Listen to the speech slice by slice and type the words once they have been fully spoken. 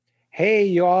Hey,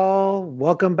 y'all.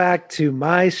 Welcome back to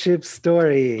My Ship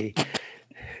Story.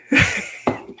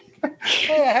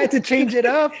 Hey, I had to change it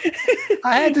up.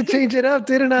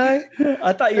 Didn't I?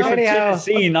 I thought you were from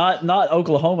Tennessee, not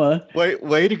Oklahoma.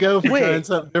 Way to go for trying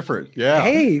something different. Yeah.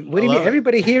 Hey, what do you mean?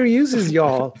 Everybody here uses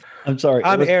y'all. I'm sorry.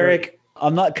 I'm Eric. Great.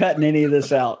 I'm not cutting any of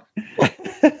this out.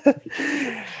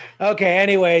 Okay,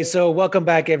 anyway, so welcome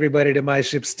back, everybody, to My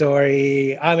Ship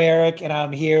Story. I'm Eric, and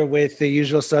I'm here with the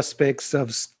usual suspects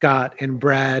of Scott and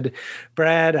Brad.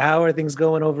 Brad, how are things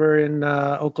going over in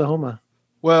Oklahoma?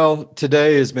 Well,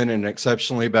 today has been an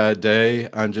exceptionally bad day.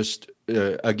 I'm just,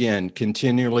 again,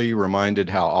 continually reminded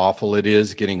how awful it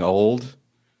is getting old.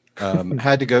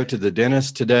 Had to go to the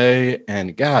dentist today,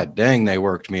 and God dang, they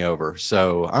worked me over.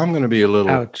 So I'm going to be a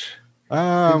little... Ouch.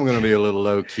 I'm going to be a little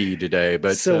low key today,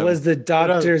 but so was the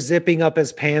doctor zipping up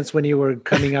his pants when you were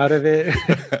coming out of it?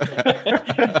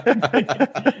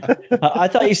 I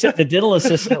thought you said the dental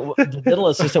assistant. The dental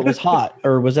assistant was hot,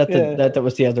 or was that that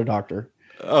was the other doctor?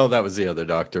 Oh, that was the other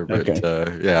doctor, but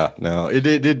okay. No, it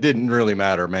didn't really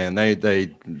matter, man. They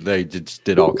just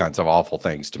did all kinds of awful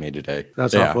things to me today.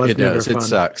 That's awful. That's it does. Fun. It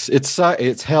sucks.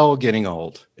 It's hell getting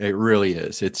old. It really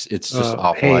is. It's just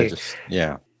awful. Hey.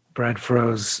 Brad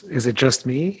froze. Is it just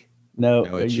me? No,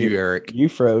 it's you, Eric. You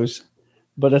froze.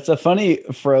 But it's a funny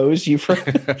froze. You froze.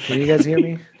 Can you guys hear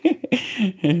me?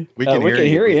 We can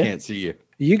hear you. We can't see you.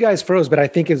 You guys froze, but I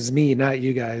think it was me, not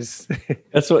you guys.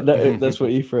 That's what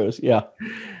you froze. Yeah.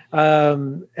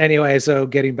 Anyway, so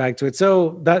getting back to it.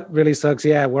 So that really sucks.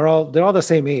 Yeah, they're all the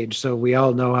same age, so we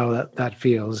all know how that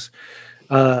feels.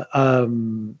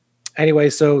 Anyway,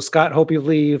 so Scott,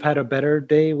 hopefully you've had a better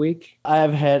week.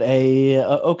 I've had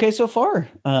okay so far.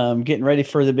 Getting ready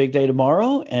for the big day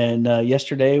tomorrow, and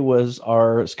yesterday was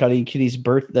our Scotty and Kitty's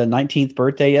the 19th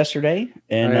birthday yesterday,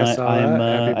 and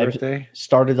I've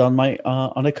started on my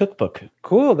on a cookbook.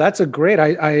 Cool, that's a great.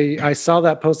 I saw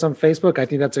that post on Facebook. I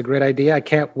think that's a great idea. I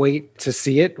can't wait to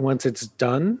see it once it's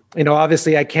done. You know,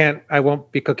 obviously I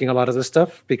won't be cooking a lot of this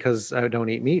stuff because I don't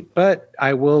eat meat, but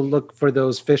I will look for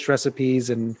those fish recipes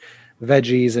and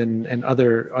veggies and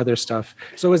other stuff.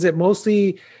 So is it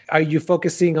mostly, are you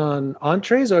focusing on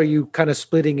entrees, or are you kind of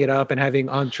splitting it up and having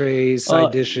entrees,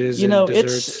 side dishes, and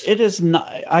desserts? It is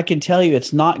not, I can tell you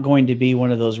it's not going to be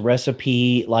one of those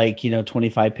recipe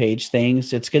 25-page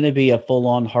things. It's going to be a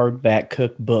full-on hardback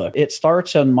cookbook. It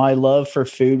starts on my love for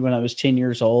food when I was 10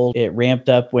 years old. It ramped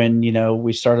up when,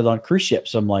 we started on cruise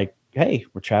ships. I'm like, hey,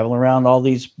 we're traveling around all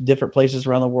these different places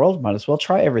around the world. Might as well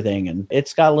try everything. And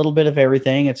it's got a little bit of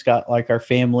everything. It's got like our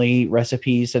family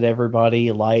recipes that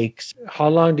everybody likes. How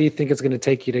long do you think it's going to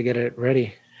take you to get it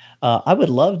ready? I would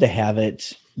love to have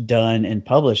it done and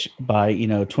published by,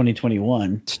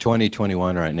 2021. It's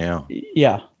 2021 right now.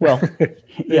 Yeah. Well,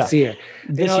 this year.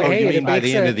 By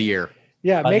the end of the year.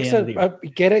 Yeah,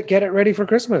 get it ready for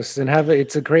Christmas and have it.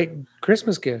 It's a great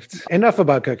Christmas gift. Enough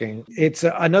about cooking. It's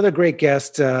another great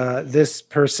guest. This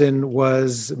person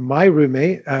was my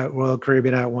roommate at Royal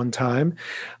Caribbean at one time.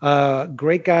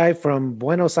 Great guy from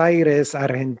Buenos Aires,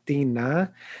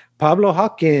 Argentina, Pablo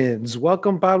Hawkins.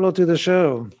 Welcome, Pablo, to the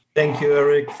show. Thank you,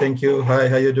 Eric. Thank you. Hi,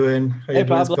 how you doing? How you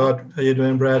doing, Scott? How you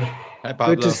doing, Brad? Hi,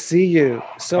 Pablo. Good to see you.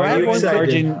 So are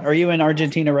you in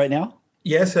Argentina right now?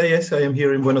 Yes, I am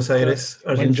here in Buenos Aires,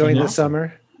 Argentina. Enjoying the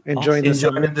summer? Enjoying the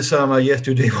summer, yes.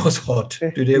 Today was hot.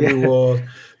 Today we were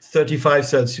 35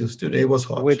 Celsius. Today was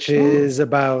hot. Which is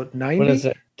about 90? What is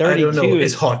it? 32. I don't know.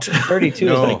 It's hot.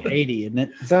 32 is like 80, isn't it?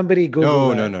 Somebody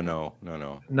Google No.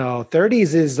 No,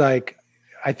 30s is like,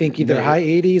 I think either high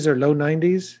 80s or low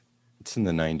 90s. It's in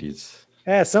the 90s.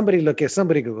 Yeah, somebody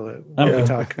Google it while we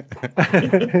talk.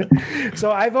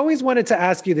 So I've always wanted to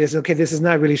ask you this. Okay, this is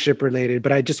not really ship related,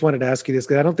 but I just wanted to ask you this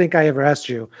because I don't think I ever asked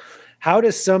you. How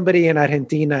does somebody in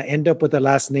Argentina end up with a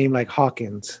last name like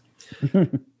Hawkins?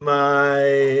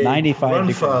 My 95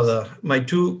 grandfather, my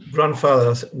two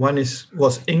grandfathers, one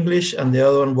was English and the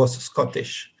other one was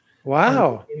Scottish.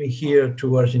 Wow. And came here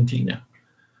to Argentina.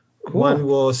 Cool. One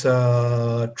was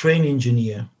a train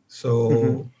engineer.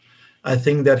 So I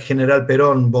think that General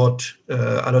Perón bought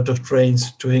a lot of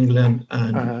trains to England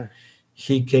and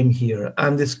he came here.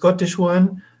 And the Scottish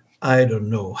one, I don't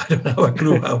know. I don't have a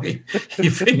clue how he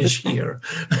finished here.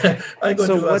 I'm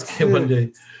going to ask him one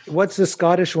day. What's the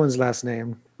Scottish one's last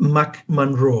name? Mac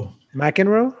Munro.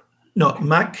 McEnroe? No,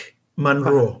 Mac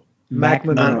Munro. Mac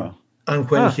Munro. And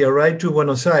when he arrived to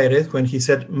Buenos Aires, when he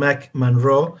said Mac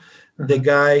Munro, the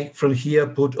guy from here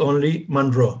put only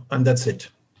Munro, and that's it.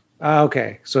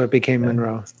 Okay, so it became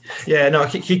Monroe. Yeah, no,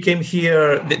 he came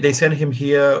here. They sent him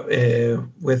here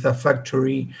with a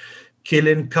factory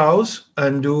killing cows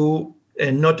and do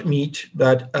not meat,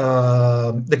 but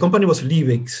the company was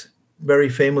Liebig's. very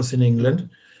famous in England.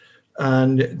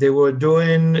 And they were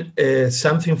doing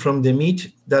something from the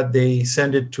meat that they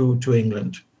sent it to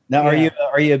England. Now,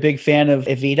 are you a big fan of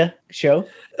Evita show?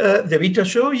 The Vita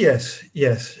show, yes.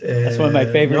 That's one of my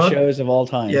favorite shows of all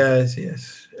time. Yes.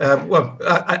 Well,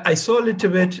 I saw a little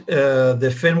bit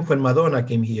the film when Madonna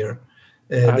came here.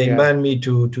 They invited me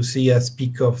to see a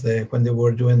speak of when they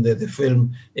were doing the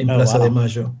film in Plaza de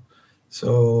Mayo.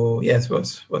 So yes,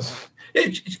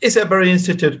 it's a very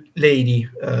instituted lady.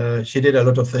 She did a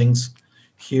lot of things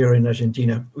here in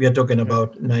Argentina. We are talking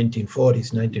about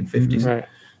 1940s, 1950s. Right.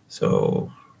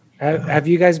 So. Have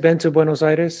you guys been to Buenos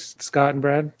Aires, Scott and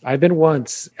Brad? I've been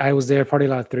once. I was there probably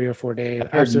like 3 or 4 days.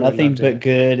 I've heard nothing but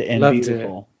good and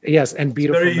beautiful. Yes, and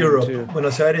beautiful. It's very Europe. Too.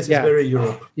 Buenos Aires is very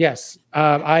Europe. Yes,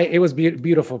 it was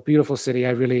beautiful city.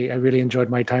 I really enjoyed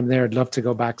my time there. I'd love to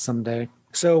go back someday.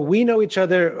 So we know each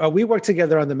other. We worked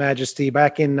together on the Majesty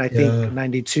back in, I think,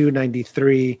 92,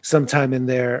 93, sometime in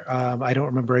there. I don't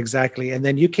remember exactly. And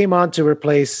then you came on to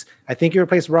replace, I think you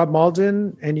replaced Rob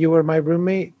Malden, and you were my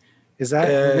roommate. Is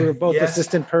that we were both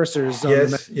assistant pursers?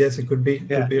 Yes, it could be.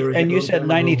 Yeah. And you said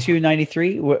 92,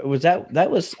 93. Was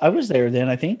that was I was there then?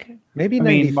 I think maybe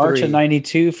 93. March of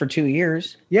 92 for 2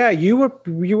 years. Yeah, you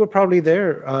were probably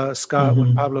there, Scott,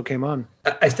 when Pablo came on.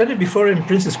 I started before in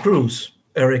Princess Cruise,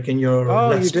 Eric, in your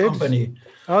last company.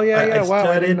 Oh yeah. Wow,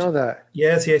 I didn't know that.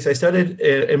 Yes. I started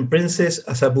in Princess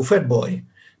as a buffet boy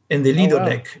in the Lido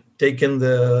deck, taking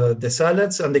the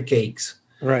salads and the cakes.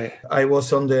 Right. I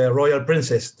was on the Royal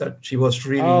Princess that she was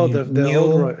really the new.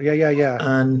 Old yeah.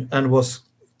 And was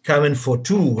coming for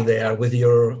 2 there with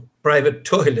your private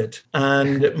toilet.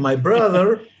 And my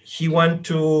brother, he went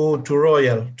to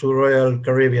Royal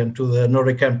Caribbean, to the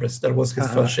Nordic Empress. That was his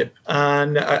first ship.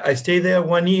 And I stayed there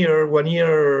 1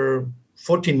 year,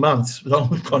 14 months,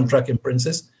 long contract in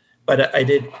Princess. But I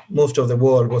did most of the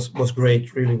world. Was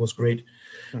great, really was great.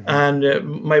 And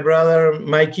my brother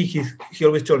Mikey, he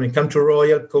always told me, come to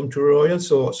Royal.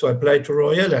 So I applied to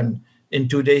Royal, and in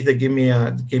 2 days they gave me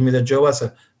the job as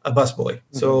a busboy.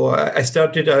 So I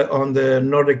started on the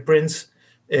Nordic Prince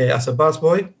as a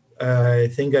busboy. I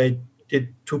think I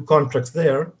did 2 contracts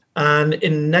there. And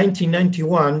in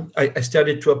 1991, I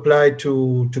started to apply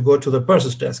to go to the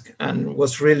purser's desk, and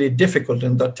was really difficult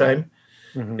in that time.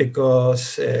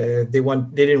 Because they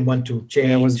didn't want to change.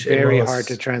 Yeah, it was very hard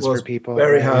to transfer people.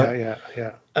 Very hard.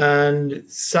 Yeah. And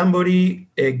somebody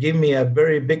gave me a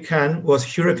very big hand, was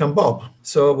Hurricane Bob.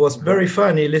 So it was very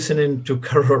funny listening to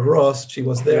Carol Ross. She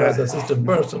was there as assistant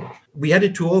person. We had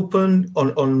it to open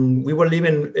we were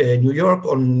leaving New York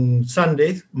on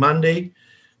Monday.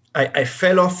 I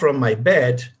fell off from my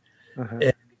bed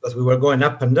because we were going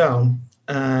up and down.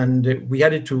 And we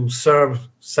had to serve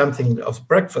something of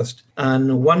breakfast.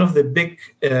 And one of the big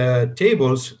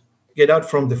tables get out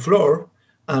from the floor,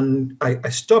 and I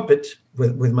stop it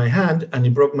with my hand, and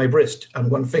it broke my wrist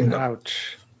and one finger.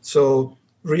 Ouch. So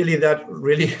that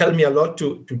really helped me a lot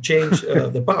to change the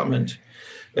department.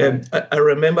 I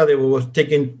remember they were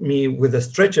taking me with a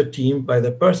stretcher team by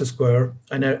the Purser Square,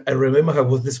 and I remember I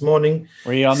was this morning.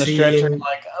 Were you on the stretcher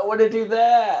like, I want to do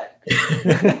that?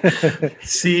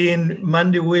 Seeing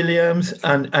Mandy Williams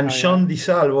and Sean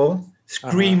DiSalvo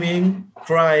screaming,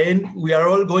 crying, we are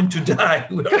all going to die.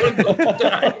 We are all going to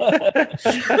die.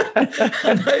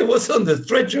 And I was on the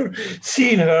stretcher,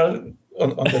 seeing her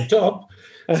on the top.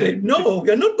 Say, no, we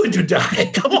are not going to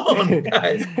die. Come on,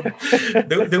 guys.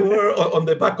 They were on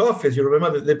the back office. You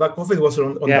remember the back office was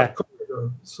on that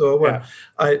corridor. So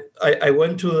I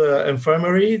went to the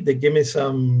infirmary. They gave me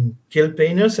some kill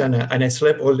painters, and I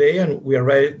slept all day. And we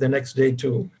arrived the next day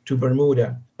to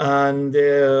Bermuda. And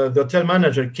the hotel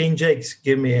manager, King Jakes,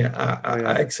 gave me an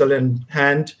excellent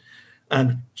hand.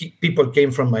 And people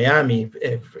came from Miami,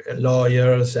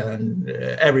 lawyers and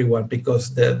everyone,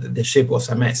 because the ship was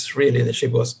a mess. Really, the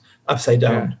ship was upside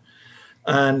down. Yeah.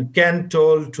 And Ken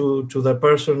told to the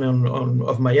person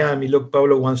of Miami, look,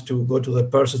 Pablo wants to go to the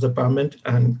purser's department,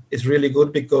 and it's really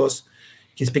good because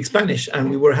he speaks Spanish. And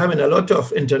we were having a lot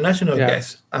of international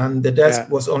guests, and the desk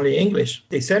was only English.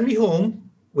 They sent me home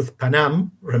with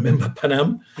Panam, remember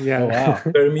Panam? Yeah. Wow.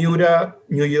 Bermuda,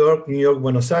 New York,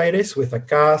 Buenos Aires, with a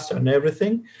cast and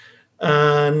everything.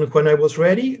 And when I was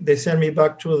ready, they sent me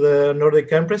back to the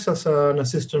Nordic Empress as an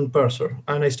assistant purser.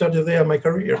 And I started there my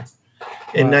career.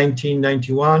 In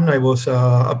 1991, I was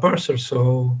a purser.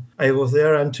 So I was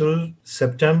there until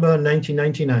September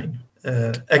 1999.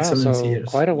 Excellent years.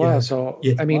 Quite a while.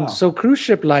 Yeah. So cruise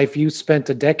ship life, you spent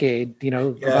a decade,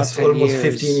 about 10 almost years.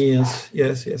 15 years.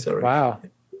 Yes. All right. Wow.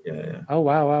 Yeah. Oh,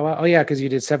 wow. Oh, yeah, because you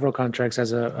did several contracts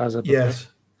as a Yes.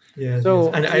 So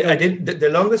yes. And I did the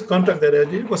longest contract that I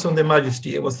did was on the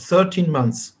Majesty. It was 13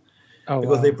 months.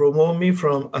 because wow. they promoted me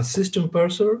from assistant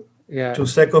purser Yeah. to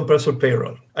second purser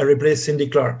payroll. I replaced Cindy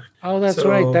Clark. Oh, that's So-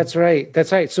 right. That's right.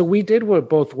 That's right. So we did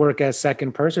both work as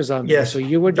second pursers on there. Yes, So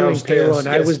you were doing downstairs, payroll and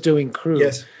I yes. was doing crew.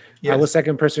 Yes. I was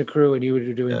second person crew and you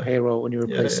were doing Yeah. payroll when you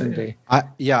replaced yeah, Cindy.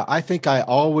 I think I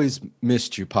always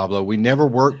missed you, Pablo. We never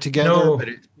worked together, No. but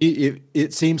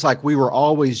it seems like we were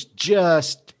always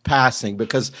just passing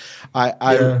because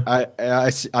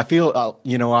I feel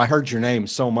I heard your name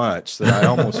so much that I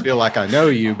almost feel like I know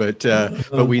you, but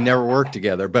we never worked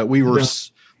together. But we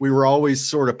were always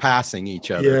sort of passing each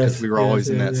other because we were always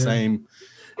in that same.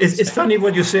 It's funny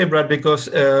what you say, Brad, because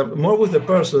more with the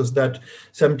persons that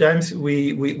sometimes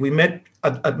we met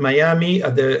at Miami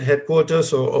at the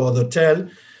headquarters or the hotel,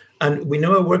 and we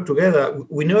never worked together.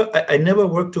 I never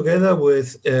worked together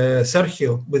with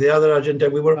Sergio, with the other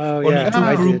Argentine. We were only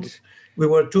two groups. We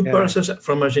were two persons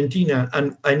from Argentina,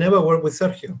 and I never worked with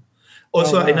Sergio.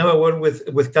 Also, I never worked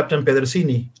with Captain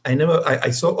Pedricini. I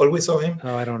always saw him.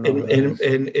 Oh, I don't know.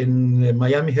 In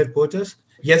Miami headquarters.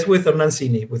 Yes, with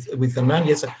Hernancini. With Hernan,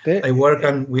 yes, I work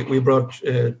and we brought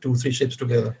 2-3 ships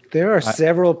together. There are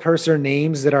several purser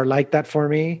names that are like that for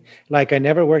me. Like I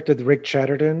never worked with Rick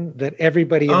Chatterton. That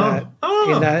everybody in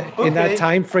that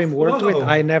time frame worked with.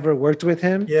 I never worked with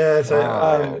him. Yes,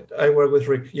 I work with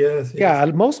Rick. Yes. Yeah,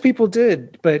 most people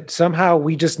did, but somehow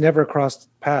we just never crossed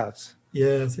paths.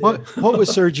 Yes. What was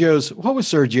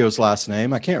Sergio's last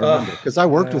name? I can't remember because I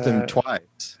worked with him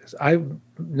twice.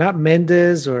 Not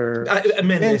Mendez or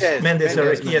Mendez.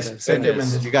 Yes,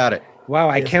 Mendez. You got it. Wow,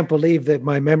 I can't believe that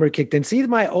my memory kicked in. See,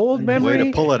 my old memory. Way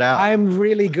to pull it out. I'm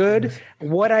really good.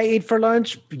 What I ate for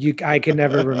lunch, I can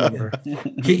never remember.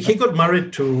 He got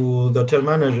married to the hotel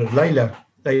manager, Laila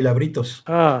Britos.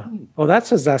 That's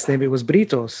his last name. It was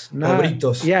Britos.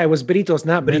 Britos. Yeah, it was Britos,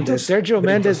 not Mendes. Sergio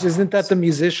Mendes, isn't that the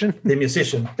musician? The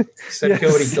musician. Sergio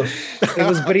Britos. It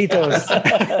was Britos.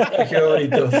 Sergio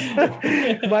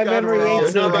Britos. My memory ain't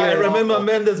so good. I remember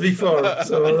Mendes before.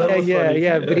 So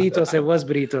Britos. It was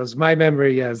Britos. My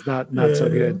memory, is not so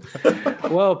good.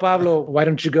 Well, Pablo, why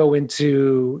don't you go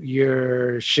into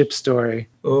your ship story?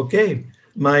 Okay.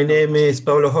 My name is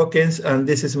Pablo Hawkins, and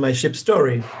this is my ship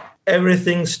story.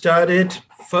 Everything started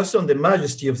first on the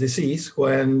Majesty of the Seas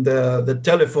when the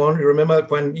telephone, you remember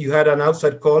when you had an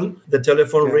outside call, the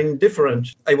telephone ring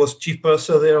different. I was chief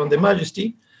purser there on the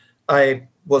Majesty. I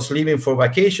was leaving for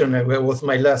vacation. It was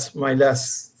my last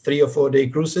 3 or 4 day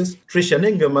cruises. Christian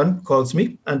Engelman calls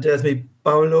me and tells me,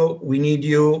 Pablo, we need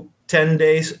you 10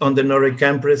 days on the Norway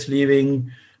Campus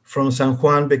leaving from San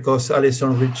Juan because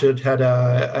Alison Richard had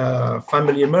a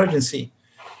family emergency.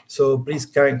 So please,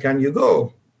 can you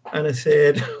go? And I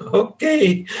said,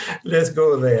 okay, let's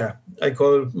go there. I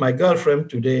called my girlfriend,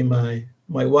 today my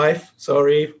wife,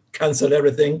 sorry, cancel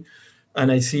everything.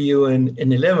 And I see you in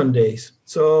 11 days.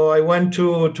 So I went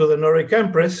to the Norway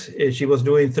Campus. She was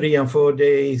doing 3 and 4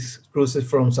 days cruises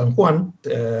from San Juan.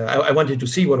 I wanted to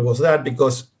see what was that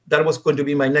because that was going to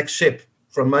be my next ship.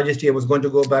 From Majesty, I was going to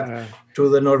go back to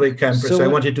the Norway Campus. So I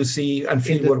wanted to see and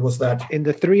feel what was that. In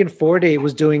the 3 and 4 day, it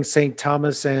was doing St.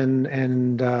 Thomas and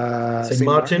St.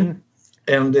 Martin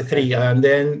and the 3. And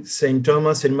then St.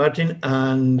 Thomas, St. Martin,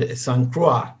 and St.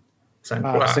 Croix.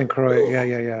 St. Croix,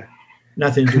 yeah.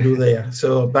 Nothing to do there.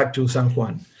 So back to San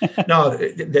Juan. No,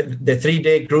 the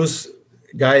 3-day cruise,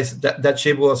 guys, that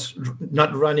ship was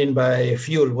not running by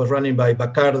fuel, was running by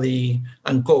Bacardi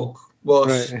and Coke.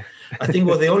 I think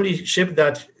was the only ship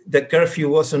that the curfew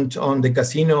wasn't on the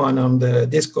casino and on the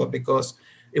disco because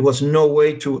it was no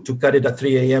way to cut it at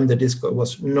 3 a.m. The disco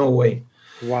was no way.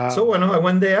 Wow. So when I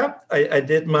went there, I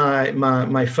did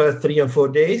my first 3 or 4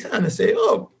 days and I say,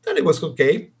 then it was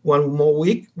okay. 1 more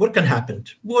week. What can happen?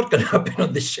 What can happen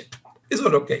on this ship? It's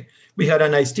all okay. We had a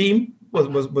nice team.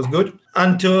 Was good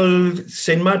until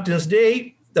St. Martin's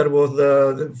Day. That was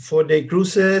the 4-day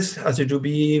cruises, as it would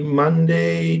be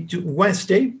Monday to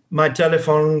Wednesday. My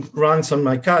telephone rings on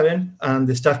my cabin, and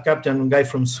the staff captain, a guy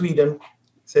from Sweden,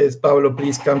 says, Pablo,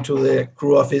 please come to the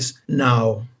crew office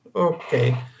now.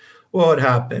 Okay, what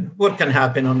happened? What can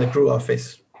happen on the crew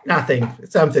office? Nothing.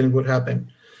 Something would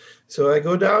happen. So I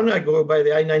go down, I go by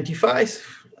the I-95,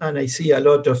 and I see a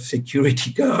lot of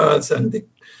security guards and the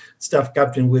staff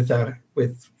captain with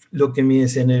look at me and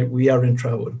saying, we are in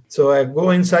trouble. So I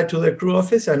go inside to the crew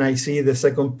office and I see the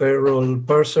second payroll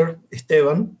purser,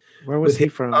 Esteban. Where was he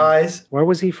from? Where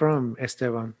was he from,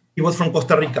 Esteban? He was from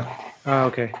Costa Rica. Oh,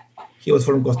 okay. He was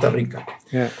from Costa Rica.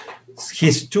 Yeah.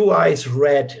 His 2 eyes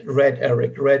red,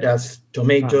 Eric, red as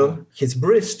tomato. Uh-huh. His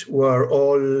breasts were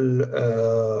all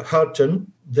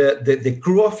hurting. The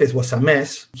crew office was a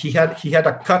mess. He had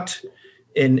a cut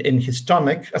in his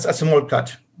stomach, a small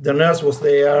cut. The nurse was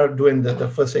there doing the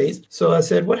first aid. So I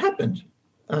said, what happened?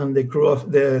 And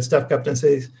the staff captain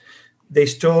says, they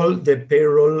stole the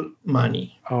payroll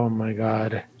money. Oh my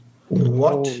God.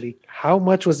 What? How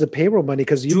much was the payroll money?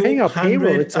 Because you're paying out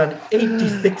payroll. It's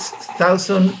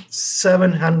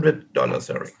 $286,700,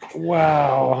 Eric.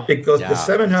 Wow. Because the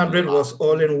 700 was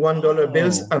all in $1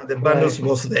 bills and the bundles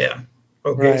was there.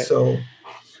 Okay, so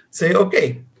say,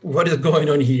 okay, what is going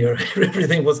on here?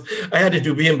 Everything was, I had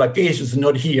to be in vacations,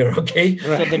 not here, okay?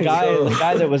 So the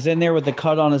guy that was in there with the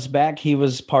cut on his back, he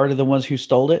was part of the ones who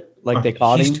stole it? Like they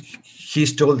caught him? He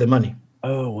stole the money.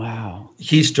 Oh, wow.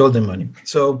 He stole the money.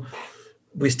 So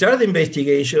we started the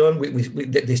investigation.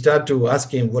 They started to ask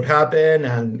him what happened,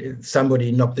 and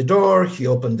somebody knocked the door. He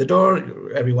opened the door.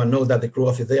 Everyone knows that the crew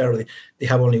office there, they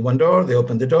have only one door. They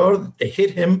opened the door. They hit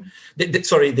him.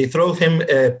 They throw him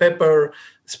pepper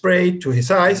spray to his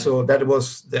eyes. So that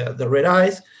was the red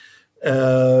eyes.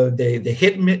 They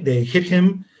hit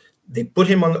him. They put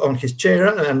him on his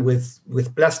chair, and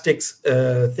with plastics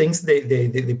things,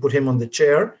 they put him on the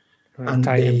chair, and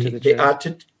they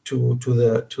added to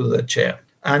the chair,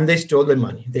 and they stole the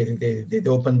money. They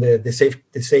opened the safe.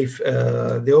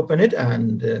 They opened it,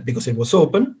 and because it was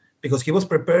open, because he was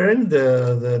preparing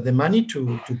the money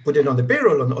to put it on the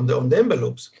payroll on the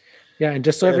envelopes. Yeah, and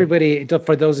just so everybody,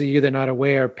 for those of you that are not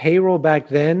aware, payroll back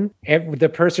then, the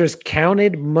pursers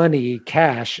counted money,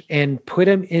 cash, and put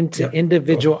them into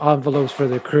individual envelopes for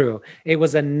the crew. It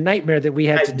was a nightmare that we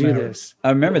had to do this. I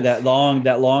remember that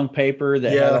long paper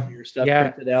that had all your stuff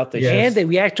printed out. And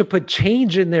we actually put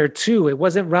change in there too. It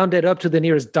wasn't rounded up to the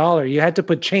nearest dollar. You had to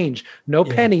put change. No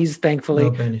pennies,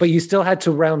 thankfully, but you still had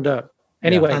to round up.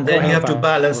 Anyway, and then you have to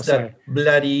balance that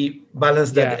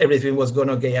everything was going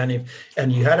okay. And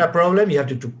you had a problem, you have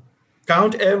to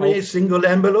count every single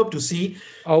envelope to see.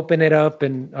 Open it up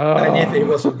and if it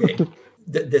was okay.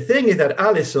 The thing is that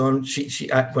Allison, she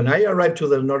when I arrived to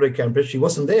the Nordic campus, she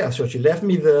wasn't there. So she left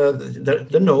me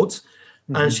the notes,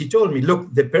 and she told me,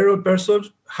 look, the payroll person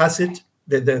has it.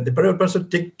 The payroll person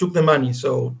took the money,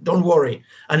 so don't worry.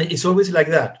 And it's always like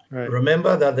that. Right.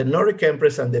 Remember that the Nordic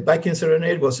Empress and the Viking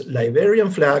Serenade was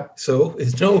Liberian flag, so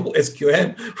it's no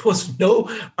SQM, was no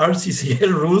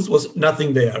RCCL rules, was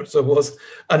nothing there. So it was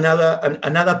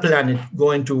another planet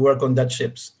going to work on that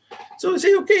ships. So I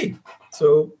say, okay.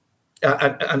 So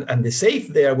and the safe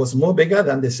there was more bigger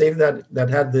than the safe that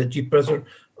had the chief purser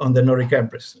on the Nordic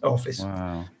Empress office.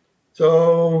 Wow.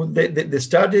 So they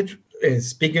started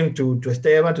speaking to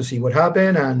Esteban to see what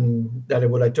happened, and that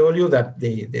what I told you, that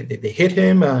they hit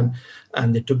him and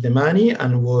they took the money,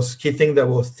 and he think there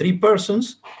was 3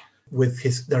 persons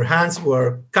with their hands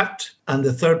were cut, and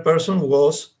the third person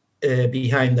was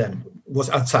behind them, was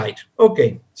outside.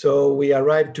 Okay, so we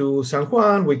arrived to San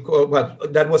Juan.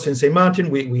 That was in St.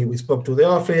 Martin. We spoke to the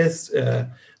office.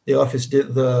 The office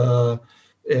did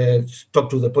talked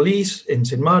to the police in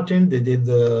St. Martin. They did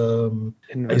the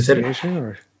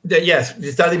investigation, they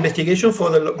started investigation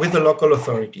with the local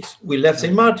authorities. We left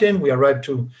St. Martin. We arrived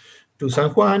to San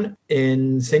Juan.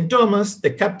 In St. Thomas, the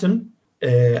captain,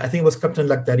 I think it was Captain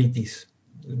Laktaritis,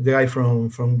 the guy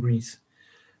from Greece.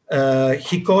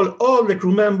 He called all the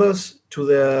crew members to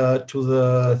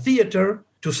the theater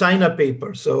to sign a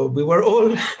paper. So we were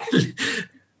all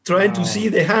trying to see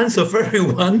the hands of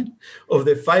everyone, of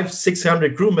the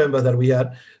 500-600 crew members that we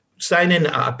had, signing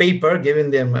a paper,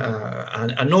 giving them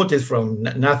a notice from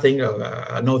nothing,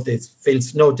 a notice,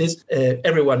 false notice.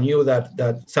 Everyone knew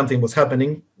that something was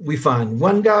happening. We found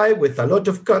one guy with a lot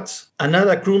of cuts,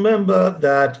 another crew member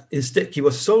that instead, he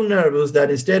was so nervous that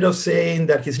instead of saying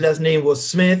that his last name was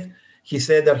Smith, he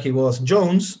said that he was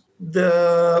Jones.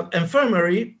 The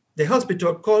infirmary, the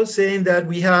hospital called saying that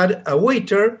we had a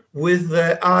waiter with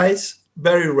the eyes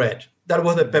very red. That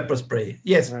was the pepper spray.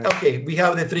 Yes, right. Okay, we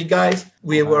have the 3 guys.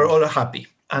 We were all happy.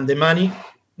 And the money,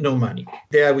 no money.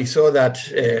 There we saw that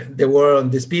there were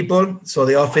these people. So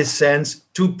the office sends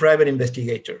 2 private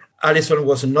investigators. Allison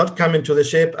was not coming to the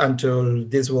ship until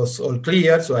this was all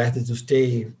clear. So I had to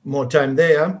stay more time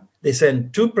there. They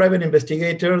sent 2 private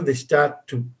investigators. They start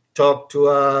to talk to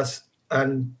us.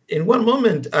 And in one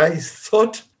moment, I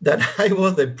thought that I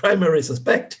was the primary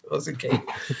suspect. It was okay.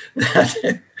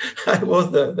 I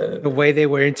was the way they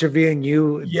were interviewing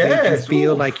you, made you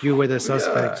feel like you were the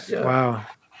suspect. Yeah. Wow.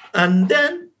 And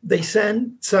then they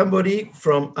sent somebody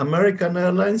from American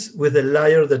Airlines with a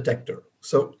liar detector.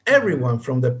 So everyone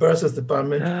from the purses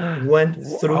department went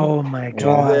through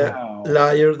the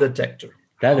liar detector.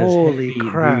 That is holy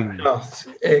crap! No,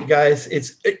 guys,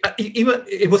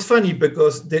 it was funny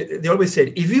because they always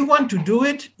said, if you want to do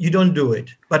it, you don't do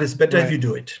it, but it's better if you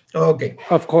do it. Okay.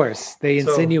 Of course, they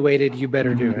insinuated you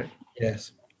better do it.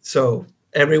 Yes. So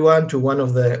everyone to one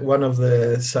of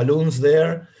the saloons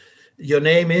there. Your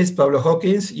name is Pablo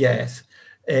Hawkins? Yes.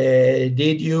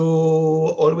 Did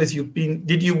you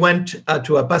went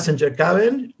to a passenger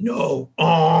cabin? No.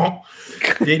 Oh.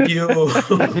 Did you?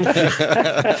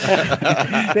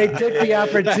 They took the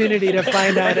opportunity to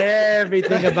find out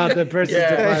everything about the person's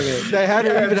department. They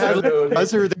hadn't even had a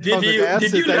buzzer on the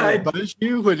desk that they would buzz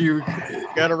you when you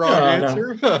got a wrong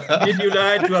answer. No. Did you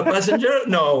lie to a passenger?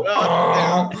 No.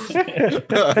 Oh.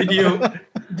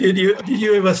 Did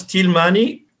you ever steal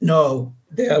money? No.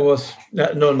 There was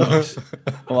no.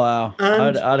 Wow.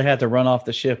 I'd have to run off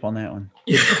the ship on that one.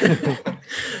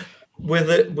 With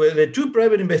the two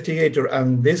private investigators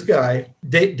and this guy,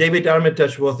 David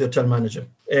Armitage was the hotel manager.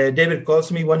 David calls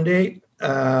me one day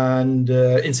and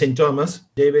in St. Thomas,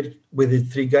 David with the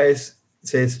three guys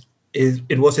says,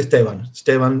 it was Esteban.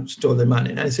 Esteban stole the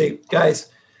money. And I say, guys,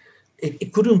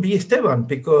 it couldn't be Esteban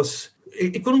because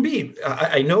it couldn't be.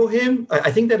 I know him.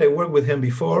 I think that I worked with him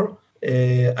before.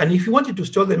 And if he wanted to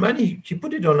steal the money, he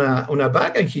put it on a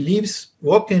bag and he leaves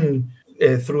walking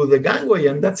through the gangway,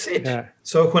 and that's it. Yeah.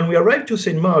 So when we arrived to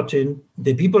St. Martin,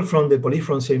 the people from the police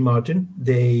from St. Martin,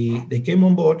 they came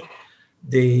on board.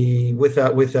 They with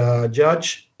a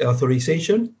judge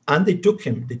authorization, and they took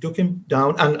him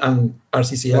down and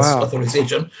RCCS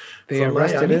authorization. They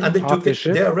arrested Miami, him and they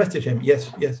arrested him. Yes.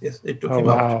 They took him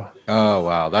out. Oh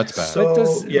wow, that's bad. So,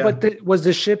 was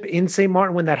the ship in St.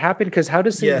 Martin when that happened? Because how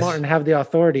does St. Martin have the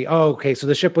authority? Oh, okay. So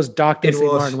the ship was docked in St.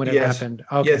 Martin when it happened.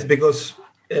 Okay. Yes, because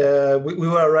we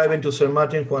were arriving to St.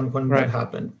 Martin when that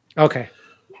happened. Okay.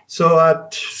 So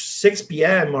at 6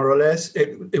 p.m. more or less,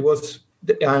 it was,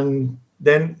 and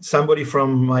then somebody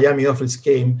from Miami office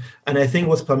came, and I think it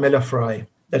was Pamela Fry,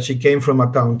 that she came from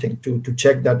accounting to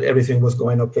check that everything was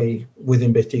going okay with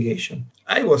investigation.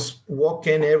 I was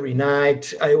walking every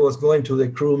night. I was going to the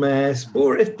crew mess.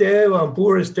 Poor Esteban.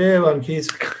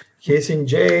 He's in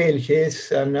jail.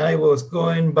 And I was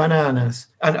going bananas.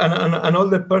 And all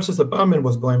the person's apartment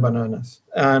was going bananas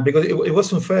because it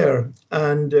wasn't fair.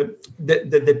 And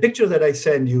the picture that I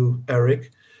sent you,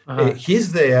 Eric,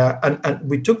 he's there. And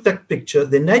we took that picture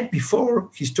the night before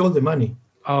he stole the money.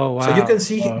 Oh, wow. So you can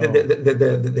see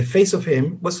the face of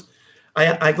him was,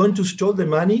 I going to steal the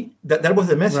money. That was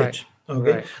the message. Right.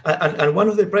 Okay. Right. And one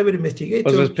of the private investigators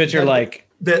was this picture like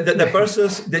the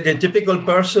Perseus, the typical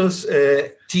Perseus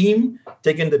team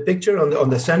taking the picture on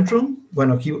the Centrum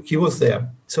when he was there.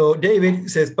 So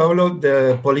David says, Pablo,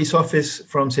 the police office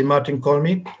from St. Martin called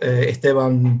me.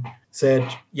 Esteban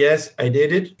said, yes, I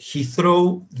did it. He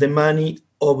threw the money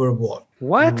overboard.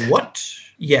 What?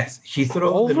 Yes, he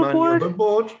threw the money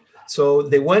overboard. So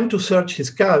they went to search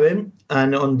his cabin,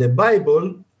 and on the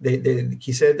Bible,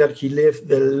 he said that he left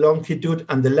the longitude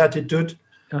and the latitude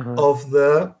of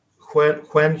the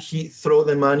when he threw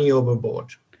the money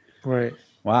overboard. Right.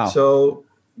 Wow. So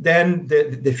then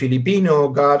the Filipino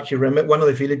guard, one of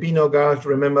the Filipino guards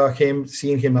remember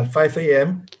seeing him at 5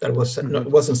 a.m. That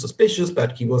wasn't suspicious,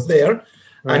 but he was there.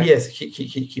 Right. And yes,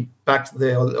 he packed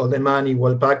all the money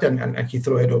well packed and he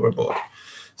threw it overboard.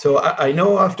 So I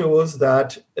know afterwards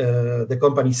that the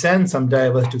company sent some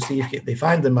divers to see if they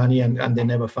find the money, and they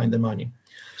never find the money.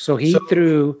 So he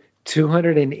threw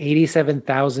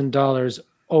 $287,000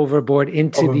 overboard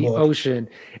into the ocean,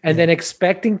 and then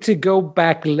expecting to go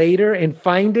back later and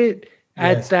find it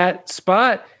at that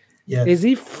spot. Yes. Is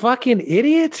he fucking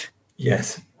idiot?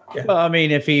 Yes. Yeah. Well, I mean,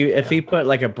 if he put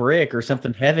like a brick or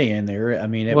something heavy in there, I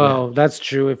mean, that's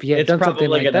true. If he had done something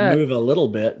like that, it's probably going to move a little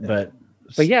bit, but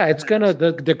yeah, it's gonna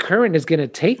the current is gonna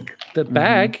take the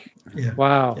bag. Yeah.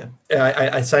 Wow. Yeah.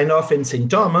 I signed off in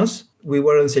St. Thomas. We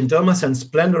were in St. Thomas, and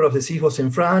Splendor of the Sea was in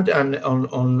front, and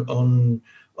on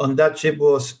that ship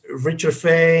was Richard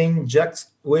Fain, Jack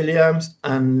Williams,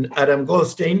 and Adam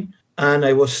Goldstein. And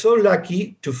I was so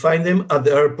lucky to find them at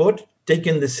the airport,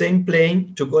 taking the same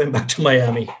plane to going back to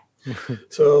Miami.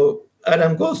 So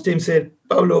Adam Goldstein said,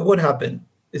 Pablo, what happened?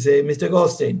 He said, Mr.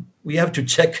 Goldstein, we have to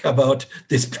check about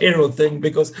this payroll thing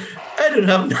because I don't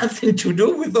have nothing to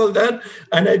do with all that.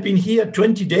 And I've been here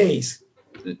 20 days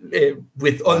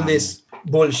with all this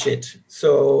bullshit.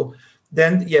 So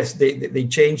then, yes, they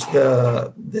changed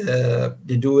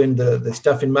they doing the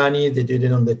stuff in money. They did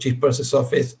it on the chief purser's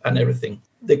office and everything.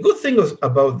 The good thing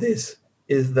about this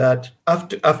is that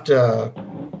after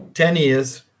 10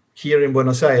 years here in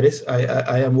Buenos Aires,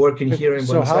 I am working here in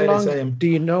Buenos Aires. Do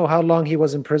you know how long he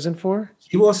was in prison for?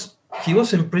 He was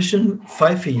in prison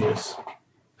 5 years.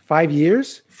 5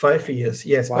 years? 5 years,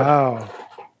 yes. Wow.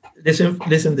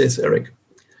 Listen this, Eric.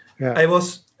 Yeah. I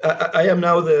am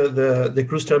now the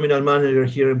cruise terminal manager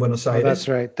here in Buenos Aires.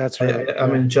 That's right.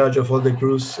 I'm in charge of all the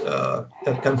crews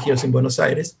that come here in Buenos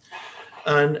Aires.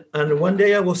 And one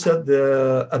day I was at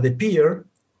the pier,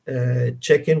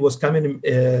 check-in was coming,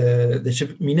 the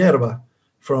ship Minerva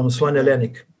from Swan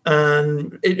Hellenic.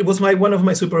 And it was one of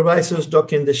my supervisors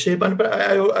docking the ship. And but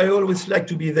I always like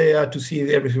to be there to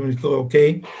see everything is go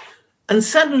okay. And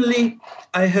suddenly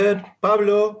I heard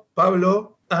Pablo,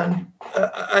 and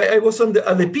I was at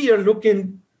the pier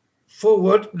looking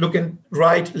forward, looking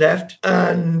right, left,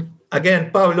 and again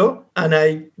Pablo. And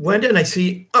I went and I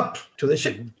see up to the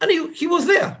ship, and he was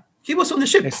there. He was on the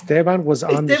ship. Esteban was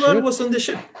on the ship? Esteban was on the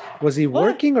ship. Was he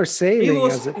working or sailing? He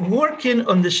was working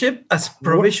on the ship as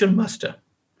provision master.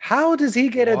 How does he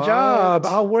get a job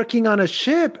working on a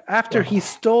ship after he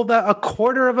stole that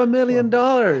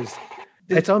 $250,000?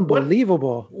 It's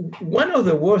unbelievable. One of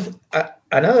the worst,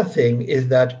 another thing is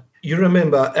that you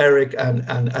remember, Eric,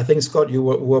 and I think, Scott, you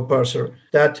were purser,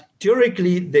 that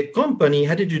theoretically the company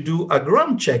had to do a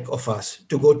ground check of us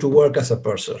to go to work as a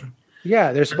purser.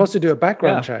 Yeah, they're supposed to do a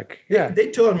background check. Yeah.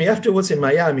 They told me afterwards in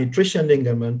Miami, Trisha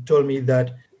Dingerman told me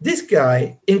that this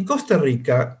guy in Costa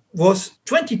Rica was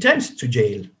 20 times to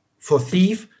jail for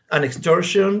thief and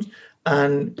extortion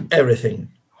and everything.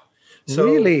 So,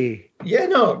 really? Yeah,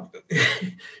 no.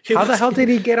 How the hell did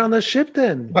he get on the ship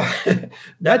then?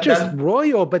 Not just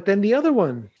Royal, but then the other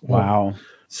one. Wow.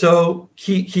 So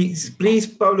he please,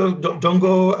 Pablo, don't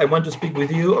go. I want to speak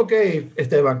with you. Okay,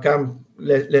 Esteban, come.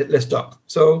 Let's talk.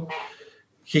 So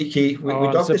we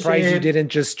I'm surprised you didn't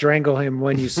just strangle him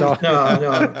when you saw him. No.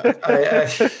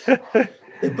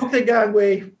 They booked the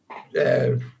gangway.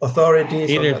 Authorities.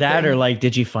 Either that or like,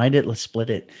 did you find it? Let's split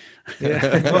it.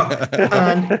 Yeah.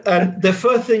 and the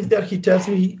first thing that he tells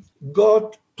me,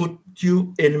 God put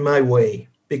you in my way,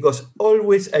 because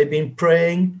always I've been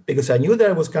praying, because I knew that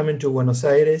I was coming to Buenos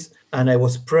Aires, and I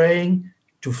was praying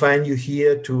to find you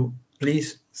here to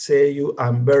please say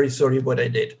I'm very sorry what I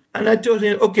did. And I told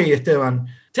him, okay, Esteban,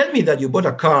 tell me that you bought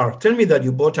a car. Tell me that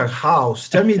you bought a house.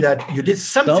 Tell me that you did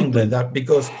something with that,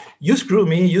 because you screwed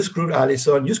me, you screwed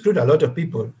Allison, you screwed a lot of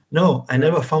people. No, I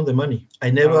never found the money. I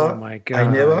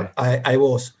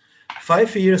was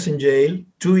 5 years in jail.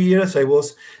 2 years I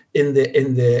was in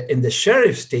the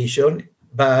sheriff's station,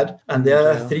 bad, and the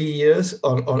other 3 years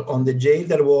on the jail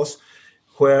that was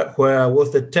where I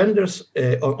was the tenders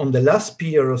on the last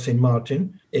pier of St.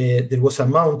 Martin. There was a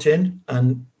mountain,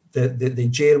 and the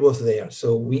jail was there.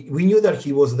 So we knew that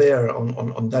he was there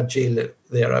on that jail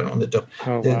there and on the top.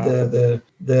 Oh,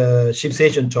 the ship's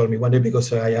agent told me one day,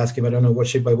 because I asked him, I don't know what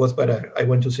ship I was, but I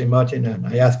went to St. Martin and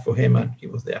I asked for him, and he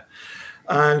was there.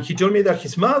 And he told me that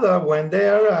his mother went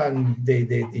there, and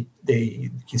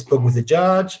he spoke with the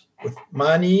judge with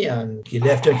money, and he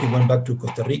left and he went back to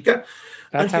Costa Rica.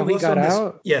 That's how he got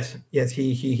out? Yes.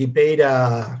 He paid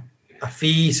a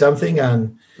fee, something,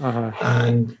 and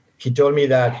he told me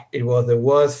that it was the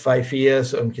worst 5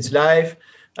 years of his life.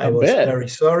 I was very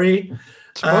sorry.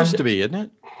 It's supposed to be, isn't it?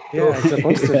 Yeah, it's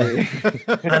supposed to be.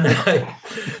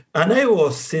 and I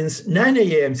was, since 9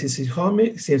 a.m.,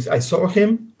 since I saw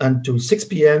him, until 6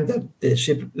 p.m. that the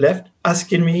ship left,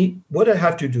 asking me what I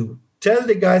have to do. Tell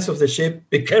the guys of the ship,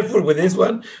 be careful with this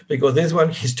one, because this one,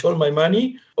 he stole my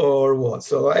money, or what?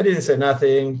 So I didn't say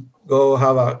nothing. Go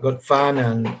have good fun,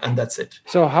 and that's it.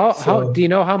 So how do you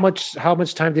know how much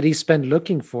time did he spend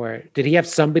looking for it? Did he have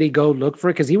somebody go look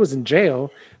for it? Because he was in jail,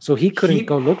 so he couldn't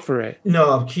go look for it.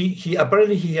 No, he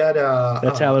apparently he had a.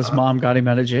 That's how his mom got him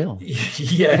out of jail.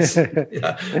 Yes,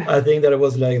 yeah, I think that it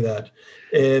was like that.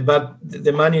 But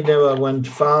the money never went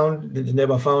found. They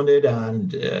never found it,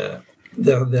 and the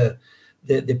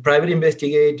private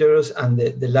investigators and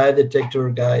the lie detector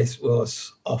guys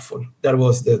was awful. That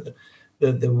was the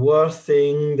worst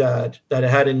thing that I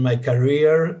had in my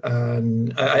career,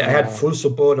 and I had full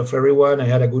support of everyone. I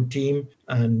had a good team,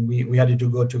 and we had to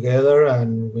go together,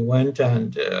 and we went,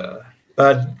 and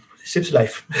but ship's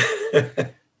life.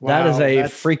 Wow,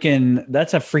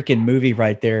 that's a freaking movie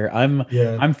right there. I'm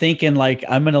thinking, like,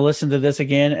 I'm going to listen to this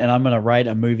again and I'm going to write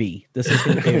a movie. This is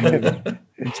going to be a movie.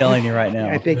 I'm telling you right now.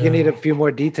 I think you need a few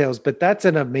more details, but that's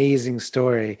an amazing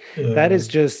story. Yeah. That is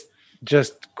just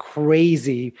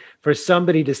crazy for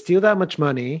somebody to steal that much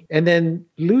money and then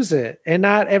lose it and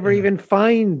not ever even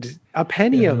find a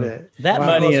penny of it. That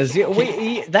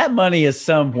money is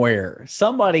somewhere.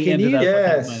 Somebody ended up with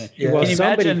that money. Yeah. Can you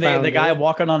imagine the guy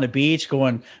walking on the beach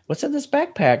going, "What's in this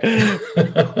backpack?"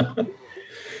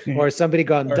 Or somebody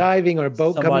gone diving, or a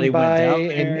boat coming by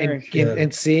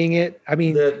and seeing it. I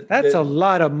mean, that's a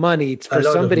lot of money for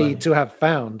somebody to have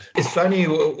found. It's funny.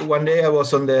 One day I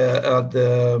was on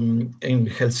in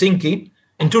Helsinki,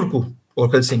 in Turku or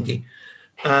Helsinki,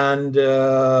 and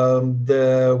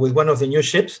with one of the new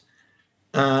ships,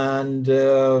 and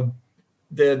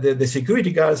the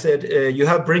security guard said, you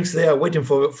have Brinks there waiting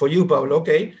for you, Pablo.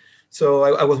 Okay. So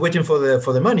I was waiting for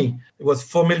the money. It was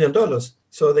 $4 million.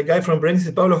 So the guy from Brinks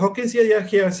said, Pablo Hawkins, yeah,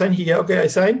 here, sign here. Okay, I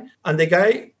sign. And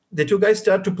the two guys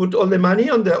start to put all the money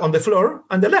on the floor,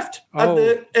 and they left at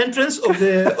the entrance of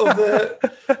the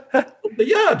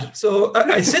yard. So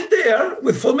I sit there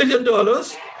with $4 million,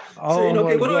 saying,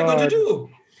 okay, what am I going to do?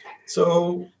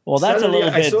 So that's a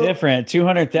little bit different.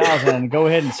 200,000. Go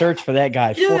ahead and search for that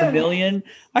guy. 4 million.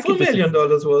 $4 million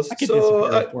was.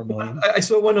 So 4 million. I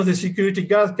saw one of the security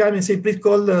guards come and say, please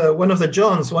call one of the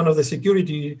Johns, one of the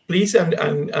security, please,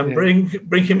 and bring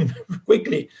him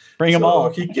quickly. Bring him all.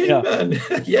 He came and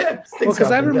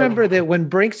because I remember that when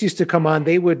Brinks used to come on,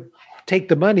 they would take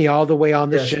the money all the way on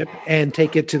the ship and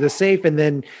take it to the safe, and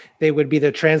then they would be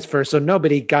the transfer. So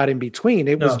nobody got in between.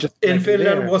 It was just in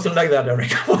Finland wasn't like that,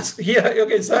 Eric.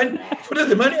 Okay, sign, put in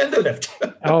the money, and they left.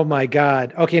 Oh my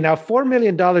God. Okay, now $4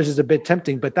 million is a bit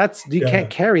tempting, but you can't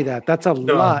carry that. That's a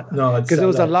lot. No, because it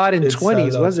was a lot in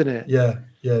 20s, wasn't it? Yeah.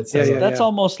 That's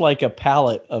almost like a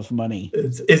pallet of money.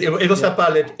 It was a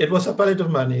pallet. It was a pallet of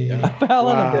money. A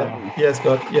pallet of money. Yes,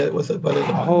 God. Yeah, it was a pallet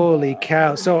of money. Holy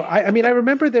cow. So I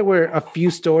remember there were a few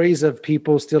stories of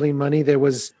people stealing money. There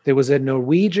was a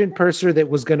Norwegian purser that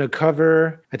was going to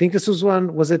cover, I think this was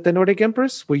one, was it the Nordic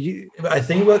Empress? I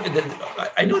think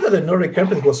I know that the Nordic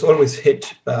Empress was always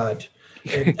hit bad.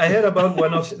 I heard about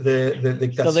one of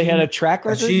the so they had a track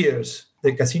record? Cashiers.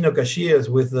 The casino cashiers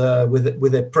with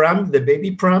a pram, the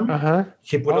baby pram. Uh-huh.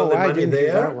 He put all the money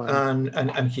there,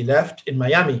 and he left in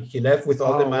Miami. He left with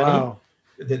all the money. Wow.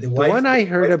 The one I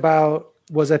heard about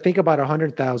was, I think, about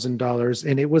 $100,000,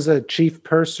 and it was a chief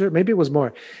purser. Maybe it was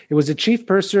more. It was a chief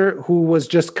purser who was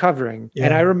just covering. Yeah.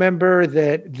 And I remember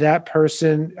that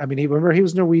person, he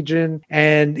was Norwegian,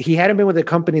 and he hadn't been with the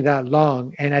company that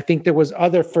long. And I think there was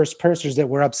other first pursers that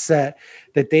were upset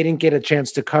that they didn't get a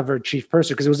chance to cover chief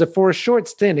purser, because it was for a short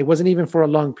stint. It wasn't even for a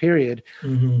long period.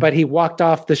 Mm-hmm. But he walked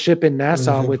off the ship in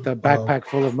Nassau with a backpack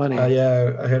full of money.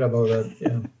 Yeah, I heard about that.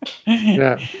 Yeah.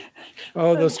 Yeah.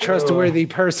 Oh, those trustworthy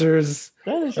pursers.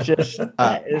 That is just.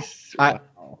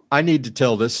 I need to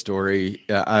tell this story.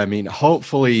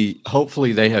 Hopefully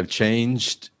they have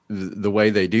changed the way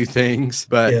they do things.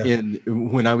 But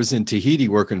when I was in Tahiti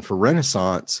working for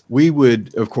Renaissance, we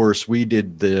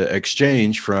did the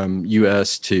exchange from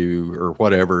U.S. to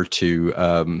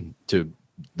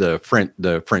the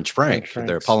French franc,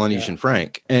 their Polynesian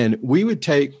franc, and we would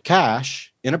take cash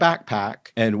in a backpack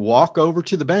and walk over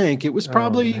to the bank. It was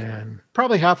probably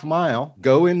half a mile,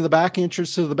 go into the back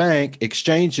entrance of the bank,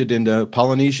 exchange it into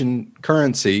Polynesian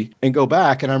currency, and go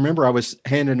back. And I remember I was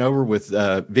handing over with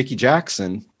Vicky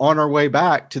Jackson. On our way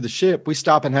back to the ship, we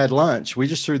stopped and had lunch. We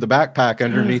just threw the backpack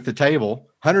underneath the table,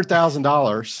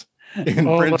 $100,000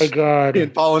 in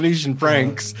Polynesian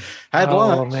francs. Had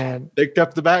lunch, picked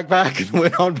up the backpack, and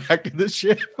went on back to the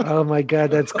ship. Oh my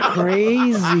God, that's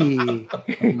crazy!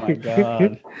 Oh my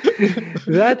God,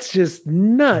 that's just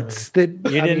nuts. That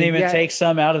you didn't even take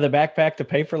some out of the backpack to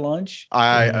pay for lunch.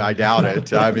 I doubt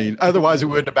it. Otherwise it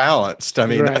wouldn't have balanced.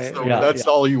 That's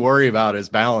all you worry about is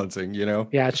balancing.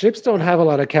 Yeah, ships don't have a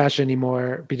lot of cash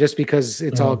anymore, just because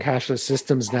it's all cashless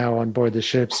systems now on board the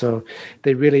ship. So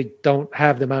they really don't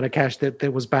have the amount of cash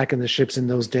that was back in the ships in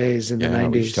those days in the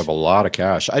 90s. We used to have a lot of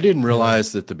cash. I didn't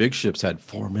realize that the big ships had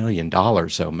 $4 million.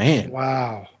 So man,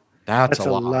 wow, that's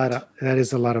a lot. That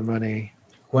is a lot of money.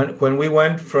 When we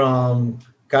went from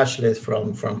cashless,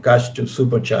 from cash to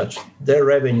supercharged, the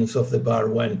revenues of the bar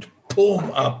went boom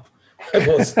up. It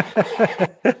was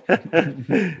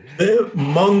the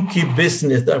monkey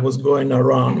business that was going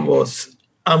around was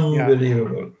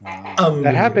unbelievable.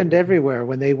 That happened everywhere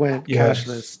when they went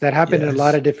cashless. That happened in a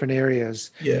lot of different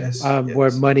areas. Where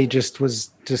money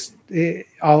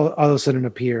all of a sudden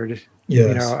appeared.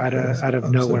 Out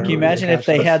of nowhere. Can you imagine if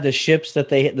they had the ships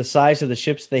the size of the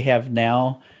ships they have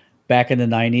now back in the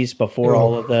 90s, before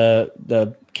all of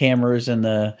the cameras and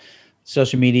the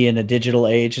social media and the digital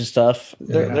age and stuff?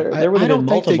 There would have been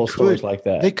multiple stories like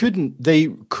that. They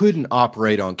couldn't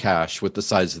operate on cash with the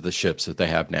size of the ships that they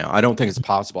have now. I don't think it's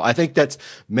possible. I think that's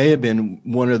may have been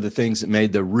one of the things that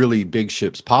made the really big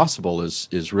ships possible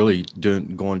is really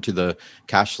going to the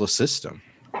cashless system.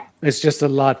 It's just a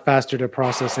lot faster to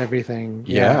process everything.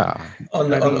 Yeah. On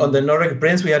the Nordic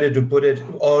Prince, we had to put it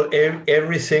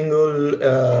every single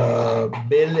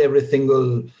bill, every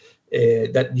single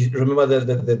that you remember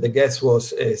the guest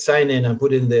was signing and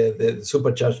put in the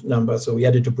supercharge number. So we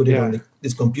had to put it on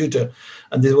this computer,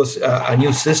 and this was a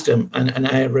new system. And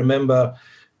I remember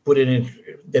putting in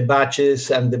the batches,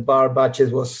 and the bar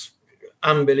batches was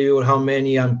unbelievable how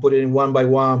many, and put it in one by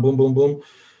one, boom, boom, boom.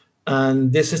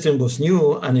 and this system was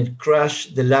new, and it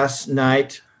crashed the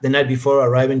night before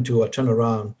arriving to a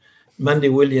turnaround. Mandy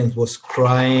Williams was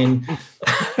crying.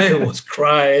 I was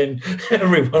crying.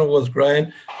 Everyone was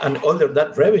crying, and all of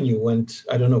that revenue went.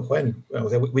 I don't know when.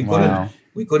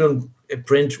 We couldn't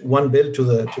print one bill to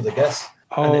the guests.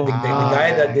 And the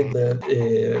guy that did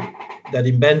that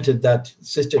invented that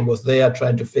system was there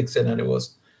trying to fix it, and it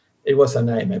was a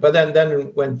nightmare. But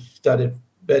then when started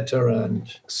better.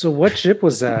 And so what ship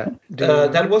was that?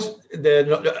 That was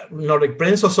the Nordic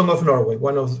Prince or Song of Norway.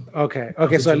 One of okay.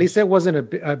 So at least it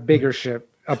wasn't a bigger ship,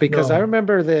 because I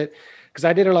remember that. Because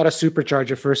I did a lot of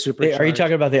Supercharger first Supercharger. Are you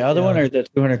talking about the other one or the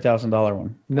 $200,000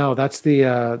 one? No, that's the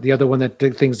other one that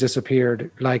things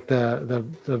disappeared, like the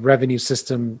revenue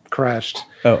system crashed.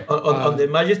 Oh, on the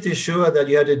Majesty Shore that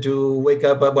you had to wake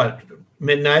up at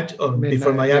midnight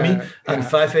before Miami and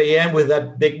 5 a.m. with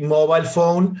that big mobile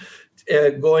phone.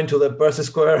 Going to the Percy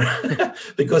Square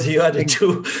because you had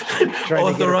to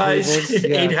authorize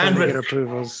 800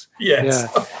 approvals. Yes.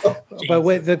 Yeah.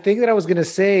 But the thing that I was going to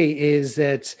say is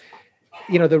that,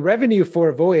 the revenue for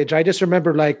a voyage, I just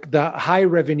remember like the high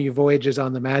revenue voyages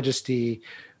on the Majesty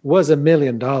was $1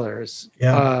 million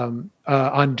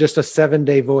on just a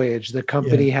 7-day voyage. The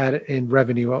company had in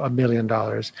revenue $1 million.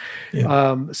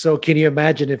 Yeah. So can you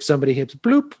imagine if somebody hits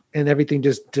bloop and everything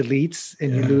just deletes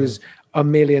and you lose $1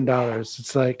 million?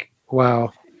 It's like,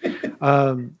 wow.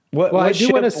 What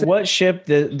ship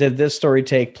did this story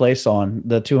take place on?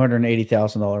 The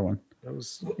 $280,000 one.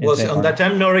 Was on that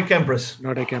time Nordic Empress.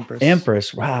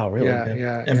 Empress. Wow, really?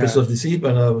 Yeah. Empress of the Sea,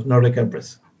 but Nordic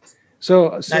Empress. So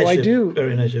nice I ship. do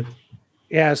Very nice ship.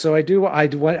 Yeah, so I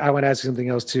want to ask you something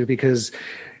else too, because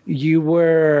you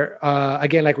were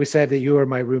again, like we said, that you were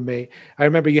my roommate. I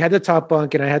remember you had the top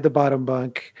bunk and I had the bottom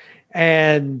bunk,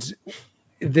 and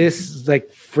this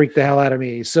like freaked the hell out of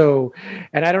me. So,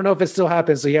 and I don't know if it still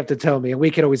happens, so you have to tell me, and we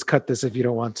can always cut this if you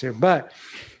don't want to. But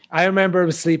I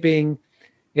remember sleeping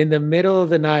in the middle of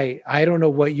the night. I don't know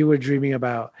what you were dreaming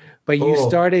about, but you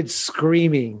started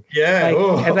screaming. Yeah.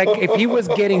 And like if he was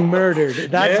getting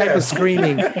murdered, that type of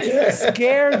screaming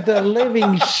scared the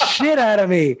living shit out of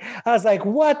me. I was like,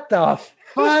 what the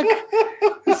fuck?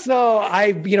 So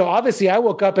I, obviously I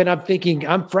woke up and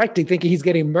I'm fretting, thinking he's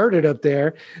getting murdered up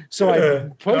there. So I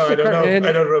pushed the curtain.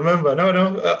 I don't remember.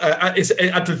 No. It's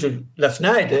actually last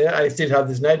night. I still have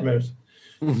these nightmares.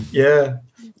 Yeah.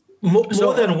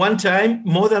 More than one time,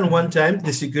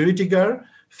 the security guard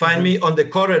find me on the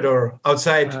corridor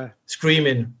outside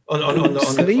screaming on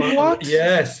sleepwalks.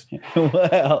 Yes.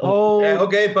 Wow.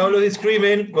 Okay, Pablo is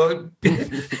screaming. Well,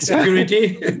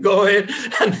 security, go ahead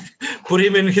and put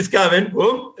him in his cabin.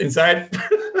 Boom, inside.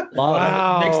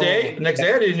 Wow. Next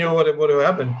day, I didn't know what would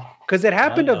happen. Because it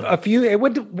happened a few. It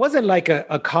wasn't like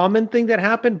a common thing that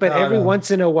happened, but every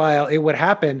once in a while it would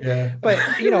happen. Yeah. But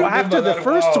after the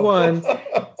first one,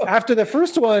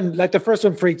 like the first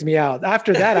one freaked me out.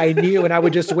 After that, I knew, and I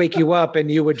would just wake you up, and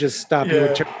you would just stop.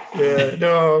 No,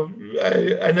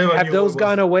 I never. Have those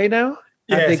gone away now?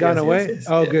 Have they gone away?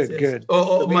 Yes, good.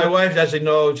 Oh, my wife doesn't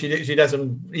know. She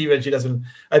doesn't.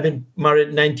 I've been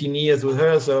married 19 years with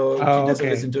her, so she doesn't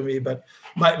listen to me. But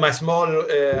my small,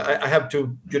 I have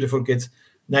two beautiful kids,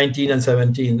 19 and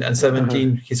 17. And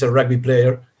 17, he's a rugby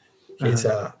player. He's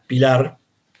a Pilar.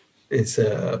 It's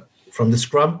from the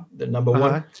scrum, the number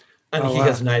one. And he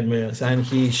has nightmares and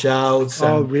he shouts.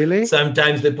 Oh, really?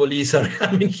 Sometimes the police are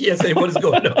coming here saying, what is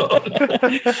going on?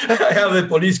 I have the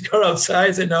police car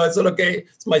outside saying, no, it's all okay.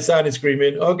 It's my son is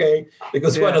screaming. Okay.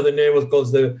 Because one of the neighbors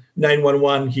calls the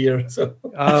 911 here. So.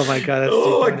 Oh, my God.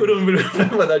 That's I couldn't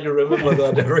remember that. You remember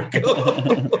that, Eric.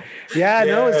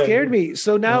 No, it scared me.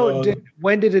 So now,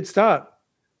 when did it stop?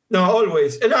 No,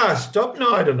 always. Stop?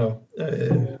 No, I don't know.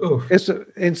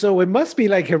 And so it must be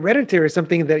like hereditary or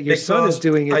something that your son is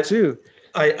doing it too.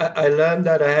 I learned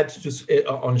that I had to,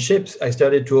 on ships, I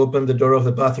started to open the door of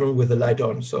the bathroom with the light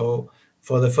on. So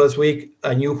for the first week,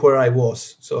 I knew where I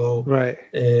was. So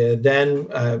then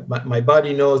my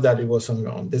body knows that it was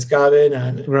on this cabin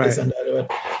and this and that.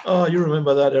 Oh, you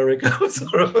remember that, Eric?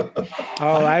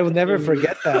 I will never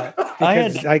forget that.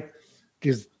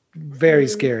 Because very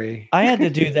scary. I had to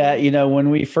do that, when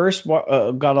we first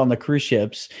got on the cruise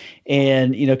ships,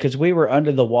 and because we were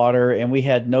under the water and we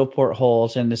had no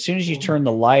portholes, and as soon as you turned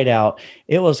the light out,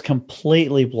 it was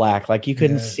completely black. Like you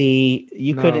couldn't see,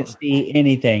 couldn't see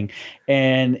anything,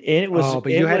 and it was. Oh,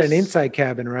 but you had an inside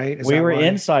cabin, right? We were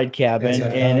inside cabin,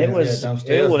 and it was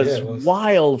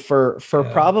wild for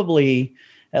probably.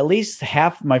 At least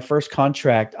half my first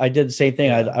contract, I did the same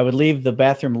thing. I would leave the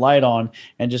bathroom light on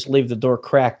and just leave the door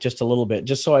cracked just a little bit,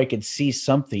 just so I could see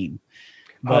something.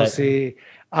 But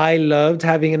I loved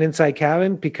having an inside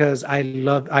cabin because I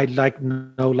like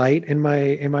no light in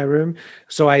my room.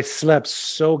 So I slept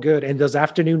so good. And those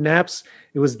afternoon naps,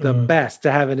 it was the best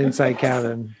to have an inside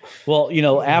cabin. Well,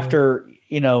 after,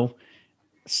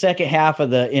 second half of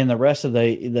the rest of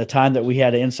the time that we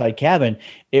had an inside cabin,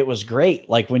 it was great.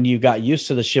 Like when you got used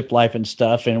to the ship life and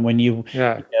stuff, and when you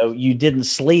didn't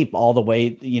sleep all the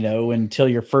way, until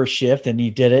your first shift, and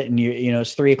you did it, and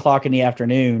it's 3:00 in the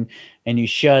afternoon, and you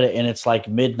shut it, and it's like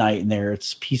midnight in there.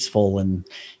 It's peaceful, and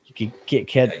you could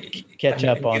catch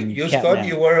up on. Scott,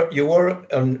 you were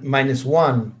on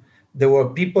 -1. There were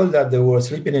people that they were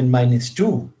sleeping in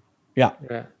 -2. Yeah.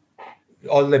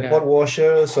 All the pot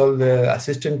washers, all the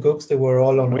assistant cooks, they were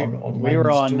all on. We were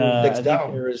on. I think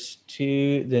there was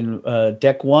 2. Then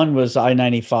deck 1 was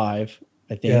I-95,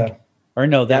 I think. Yeah. Or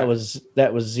no, that was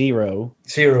 0.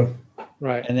 0.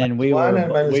 Right. And then we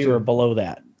were below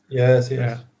that. Yes.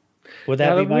 Yeah. Would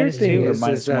that be -2 or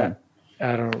 -1?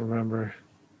 I don't remember.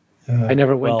 I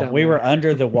never went down. We were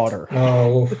under the water.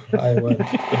 No, I went.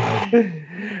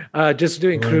 Just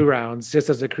doing crew rounds, just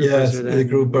as a crew purser. Yes, the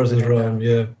crew purser's round.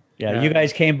 Yeah. Yeah, you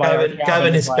guys came by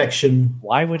cabin inspection.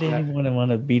 Why would anyone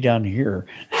want to be down here?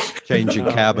 Changing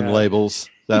cabin labels.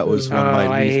 That was one of my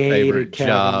least favorite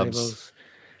jobs. Labels.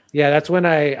 Yeah, that's when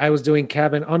I was doing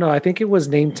cabin. Oh no, I think it was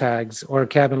name tags or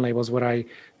cabin labels when I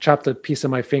chopped a piece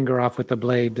of my finger off with the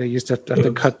blade. They used to have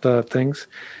to cut the things,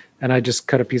 and I just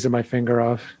cut a piece of my finger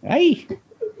off. Hey.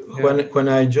 When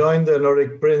I joined the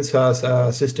Nordic Prince as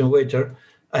assistant waiter,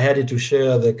 I had to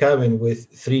share the cabin with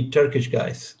 3 Turkish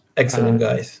guys, excellent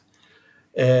guys.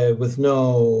 With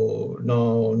no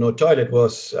toilet,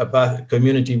 was a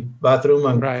community bathroom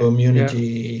and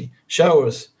community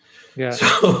showers. Yeah.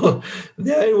 So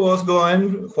there it was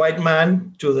going, white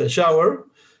man to the shower,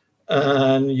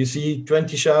 and you see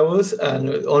 20 showers, and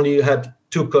only had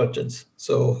 2 curtains.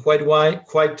 So white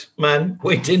man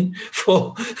waiting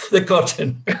for the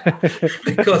curtain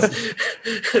because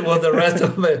it was the rest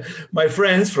of my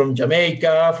friends from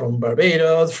Jamaica, from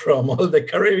Barbados, from all the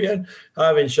Caribbean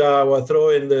having shower,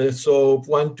 throwing the soap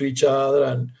one to each other,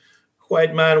 and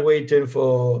white man waiting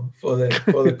for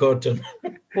the curtain.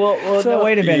 Well, so,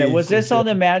 wait a minute. Was this on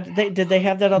the Majesty? Did they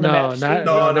have that on the Majesty?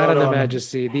 Not on the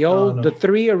Majesty. The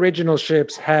 3 original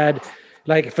ships had,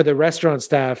 like, for the restaurant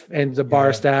staff and the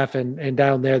bar staff and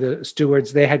down there, the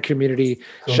stewards, they had community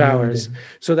showers.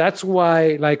 So that's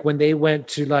why, like, when they went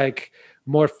to, like,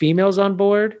 more females on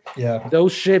board,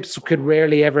 those ships could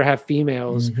rarely ever have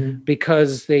females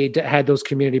because they had those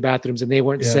community bathrooms and they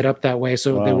weren't set up that way.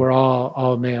 So they were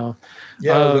all male.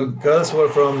 Yeah, the girls were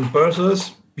from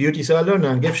pursers, beauty salon,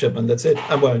 and gift shop, and that's it.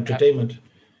 Well, entertainment.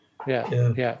 Yeah.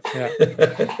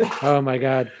 Oh my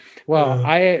God. Well,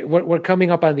 we're coming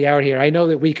up on the hour here. I know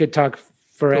that we could talk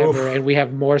forever, and we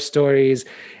have more stories,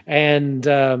 and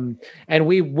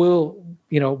we will,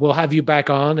 we'll have you back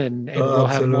on, and we'll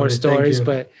have more stories.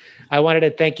 But I wanted to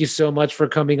thank you so much for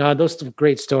coming on. Those are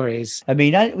great stories. I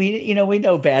mean, we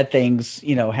know bad things,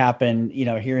 happen,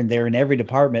 here and there in every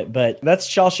department, but that's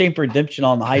Shawshank Redemption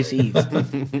on the high seas.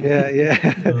 Yeah.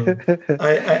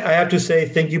 I have to say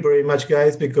thank you very much,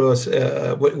 guys, because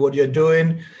what you're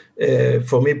doing,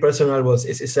 for me personally,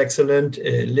 is excellent.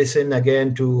 Listen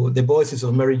again to the voices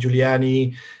of Mary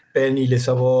Giuliani, Penny Le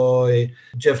Savoy,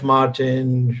 Jeff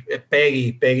Martin,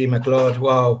 Peggy McLeod.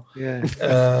 Wow. Yeah.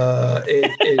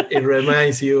 It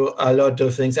reminds you a lot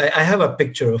of things. I have a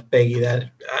picture of Peggy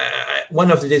that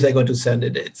one of the days I'm going to send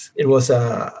it. It was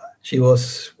she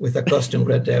was with a costume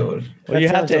Red Devil. Well, you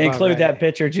have to include that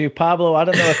picture too, Pablo. I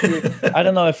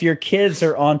don't know if your kids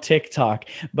are on TikTok,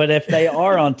 but if they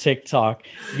are on TikTok,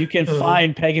 you can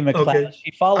find Peggy McLeod. Okay.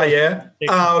 She follows. Yeah.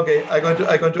 Okay. I'm going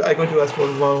to ask for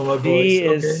one of my boys. She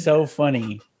is so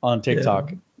funny on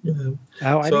TikTok. Yeah.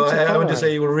 I want to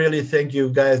say really thank you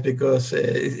guys, because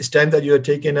it's time that you are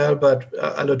taking out, but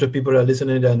a lot of people are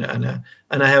listening, and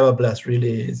I have a blast.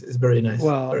 Really, it's very nice.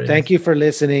 Well, thank you for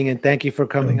listening, and thank you for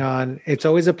coming on. It's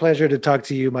always a pleasure to talk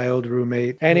to you, my old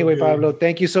roommate. Anyway, Pablo,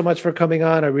 thank you so much for coming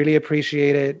on. I really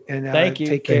appreciate it, and thank you.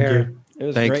 Take care. It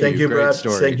was great. Thank you, Brad.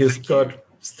 Thank you, Scott.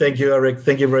 Thank you, Eric.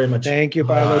 Thank you very much. Thank you,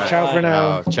 Pablo. Ciao for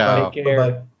now. Ciao. Take care.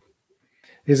 Bye-bye.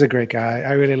 He's a great guy.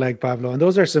 I really like Pablo, and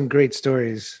those are some great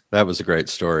stories. That was a great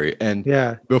story. And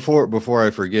before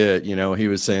I forget, he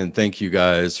was saying thank you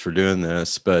guys for doing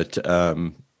this, but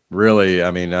really, I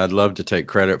mean, I'd love to take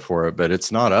credit for it, but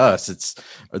it's not us. It's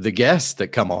the guests that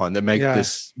come on that make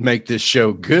this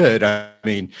show good.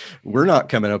 mean, we're not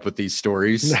coming up with these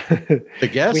stories. The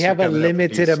guests we have are a coming up with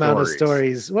limited these amount of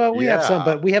stories. Well, we have some,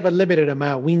 but we have a limited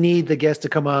amount. We need the guests to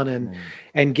come on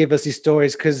and give us these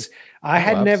stories, because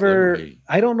I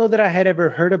don't know that I had ever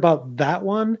heard about that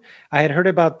one. I had heard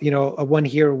about, a one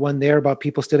here, one there about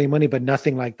people stealing money, but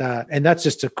nothing like that. And that's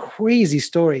just a crazy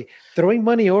story. Throwing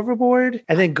money overboard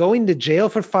and then going to jail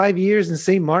for 5 years in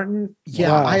St. Martin.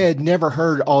 Yeah, Wow. I had never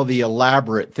heard all the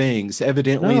elaborate things.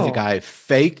 Evidently, the guy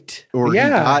faked, or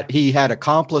he had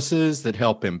accomplices that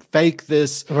help him fake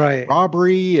this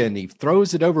robbery, and he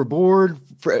throws it overboard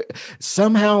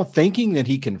somehow thinking that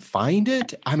he can find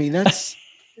it. I mean, that's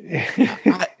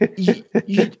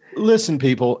listen,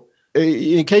 people.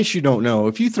 In case you don't know,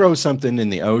 if you throw something in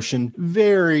the ocean,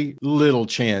 very little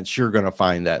chance you're going to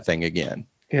find that thing again.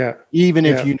 Yeah. Even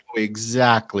if you know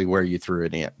exactly where you threw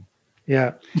it in.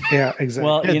 Yeah, exactly.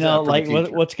 Well,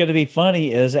 what's going to be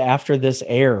funny is after this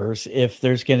airs, if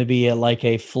there's going to be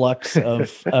a flux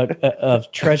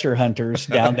of treasure hunters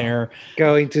down there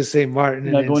going to St.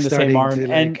 Martin,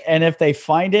 and if they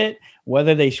find it,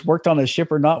 whether they worked on a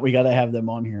ship or not, we got to have them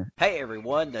on here. Hey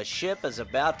everyone, the ship is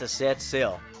about to set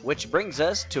sail, which brings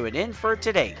us to an end for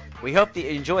today. We hope that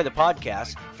you enjoy the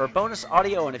podcast. For bonus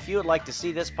audio, and if you would like to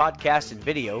see this podcast in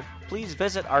video, please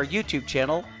visit our YouTube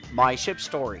channel, My Ship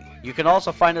Story. You can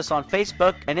also find us on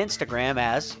Facebook and Instagram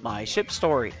as My Ship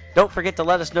Story. Don't forget to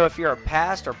let us know if you're a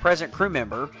past or present crew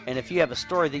member, and if you have a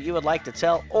story that you would like to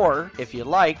tell, or if you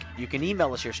like, you can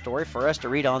email us your story for us to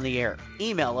read on the air.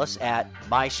 Email us at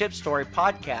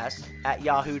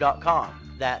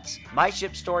myshipstorypodcast@yahoo.com. That's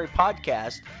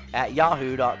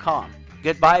myshipstorypodcast@yahoo.com.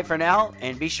 Goodbye for now,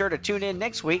 and be sure to tune in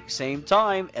next week, same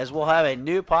time, as we'll have a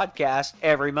new podcast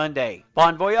every Monday.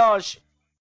 Bon voyage!